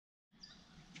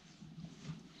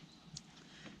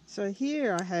So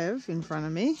here I have in front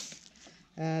of me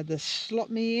the Slot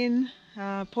Me In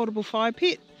portable fire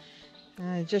pit.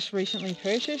 Just recently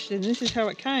purchased, and this is how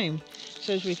it came.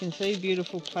 So as we can see,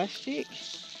 beautiful plastic.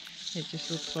 It just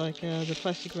looks like the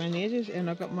plastic around the edges, and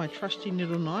I've got my trusty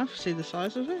little knife, see the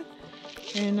size of it?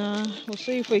 And we'll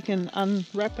see if we can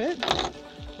unwrap it,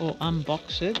 or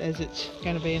unbox it, as it's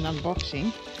going to be an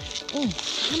unboxing. Oh,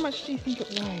 how much do you think it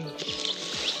weighs?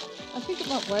 I think it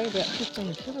might weigh about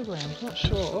 15 kilograms, not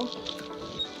sure.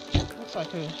 Looks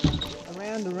like a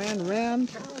round job.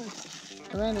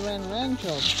 I don't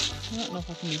know if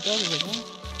I can be bothered with that.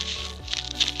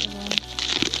 But,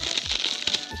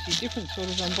 just a different sort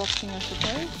of unboxing, I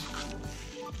suppose.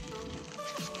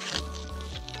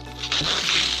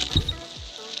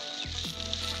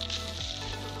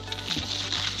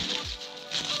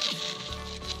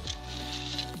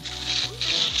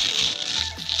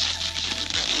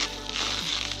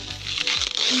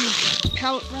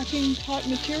 Pallet wrapping type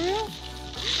material.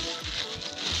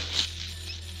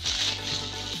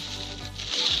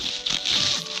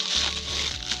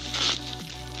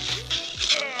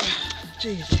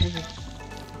 Gee, it's heavy.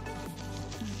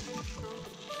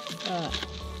 I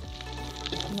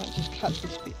might just cut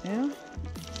this bit now.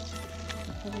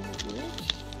 Have a look at it.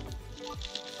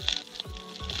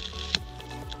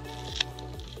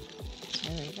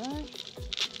 There we go.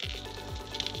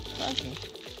 Okay.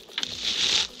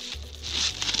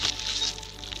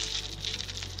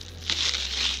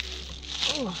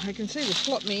 Oh, I can see the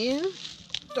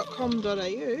slotmein.com.au.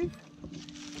 There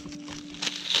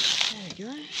we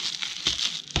go.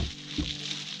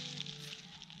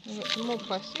 I've got some more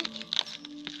plastic.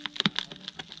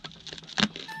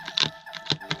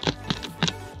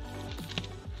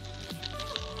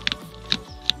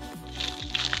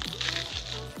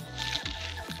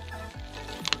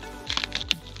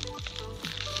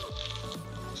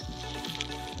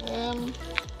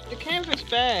 The canvas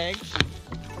bags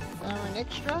are an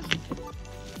extra.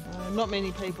 Not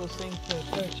many people seem to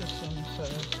purchase them, so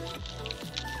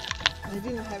they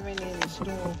didn't have any in the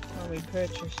store when we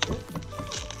purchased it.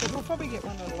 But we'll probably get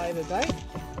one at a later date.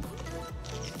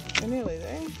 We're nearly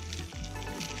there.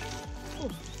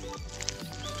 Ooh.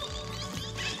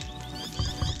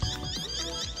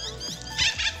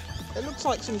 It looks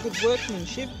like some good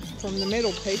workmanship from the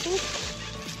metal people.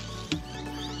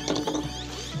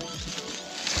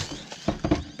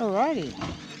 Alrighty.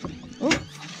 Oh,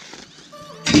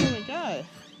 there we go.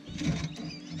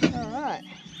 Alright.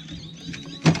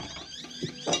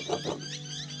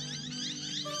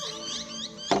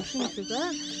 We'll finish with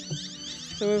that.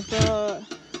 So we've got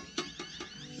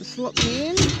the Slot Me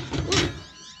In.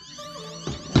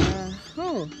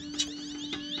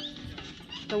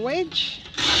 The wedge.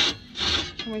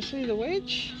 Can we see the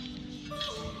wedge?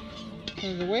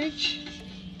 There's the wedge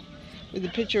with the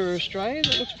picture of Australia.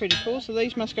 That looks pretty cool. So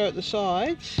these must go at the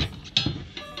sides.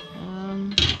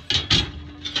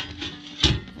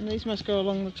 And these must go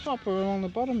along the top or along the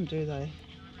bottom, do they?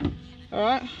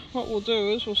 Alright, what we'll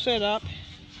do is we'll set up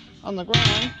on the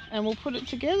ground and we'll put it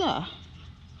together.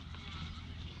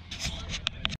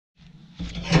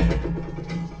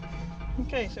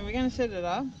 Okay, so we're going to set it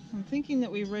up. I'm thinking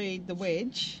that we read the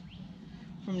wedge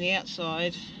from the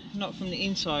outside, not from the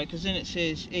inside, because then it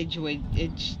says edge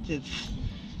to,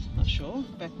 not sure,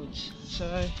 backwards.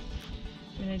 So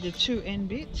we need the two end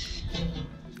bits,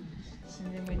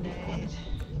 and then we need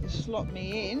the Slot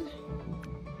Me In.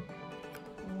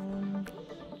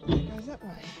 It goes that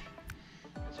way.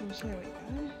 So we'll see how we go.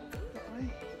 That way.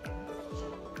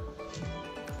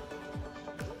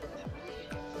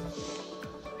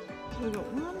 So we've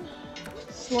got one.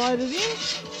 Slide it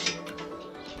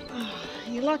in.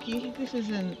 You're lucky, this is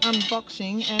an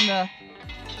unboxing and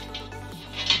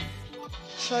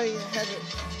show you how to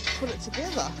put it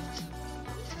together.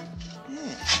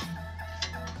 Yeah.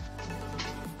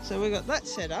 So we got that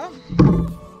set up. And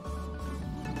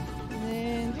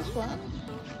then this one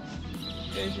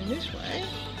goes in this way.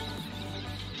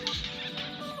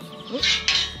 Oops.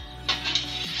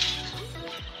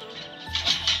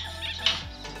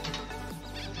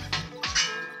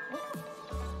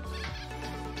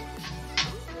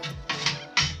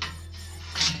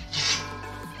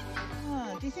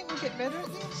 Do you think we'll get better at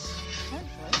this?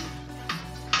 Hopefully.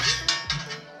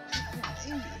 It's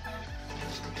easy.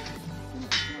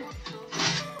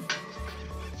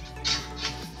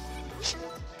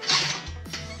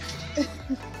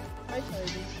 Hopefully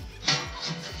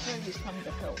these come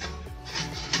to help.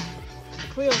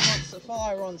 Quill wants the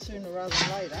fire on sooner rather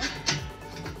than later.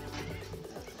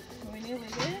 Are we nearly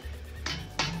there?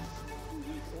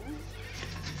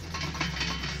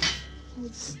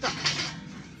 It's stuck.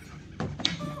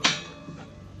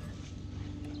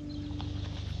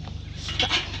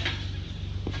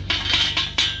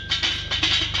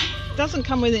 doesn't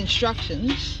come with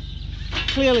instructions.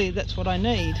 Clearly that's what I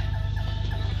need.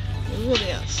 We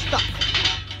really are stuck.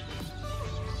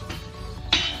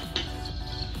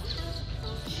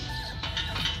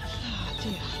 Oh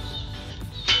dear.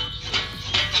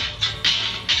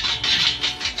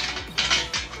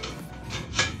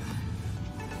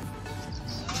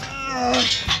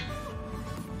 Alright.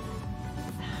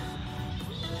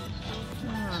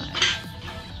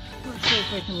 Let's see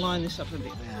if we can line this up a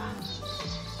bit.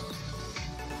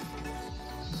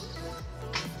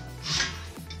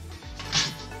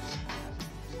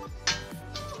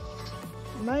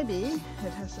 Maybe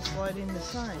it has to slide in the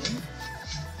same.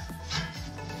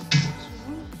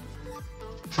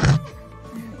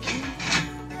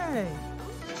 Hey,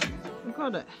 we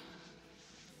got it.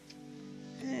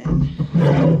 And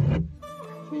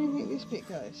where do you think this bit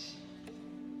goes?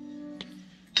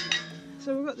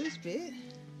 So we've got this bit.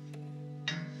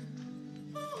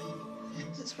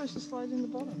 Is it supposed to slide in the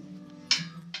bottom?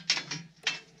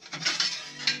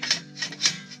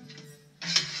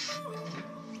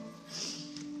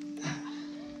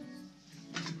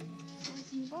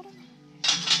 Bottom.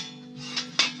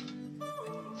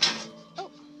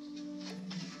 Oh,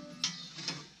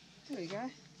 there we go.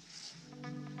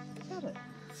 Got it.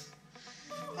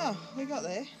 Oh, we got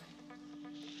there.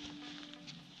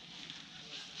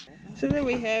 So there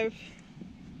we have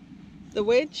the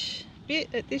wedge bit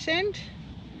at this end.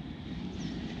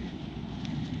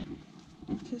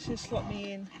 Just slot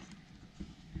me in.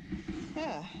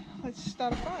 Yeah, let's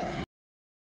start a fire.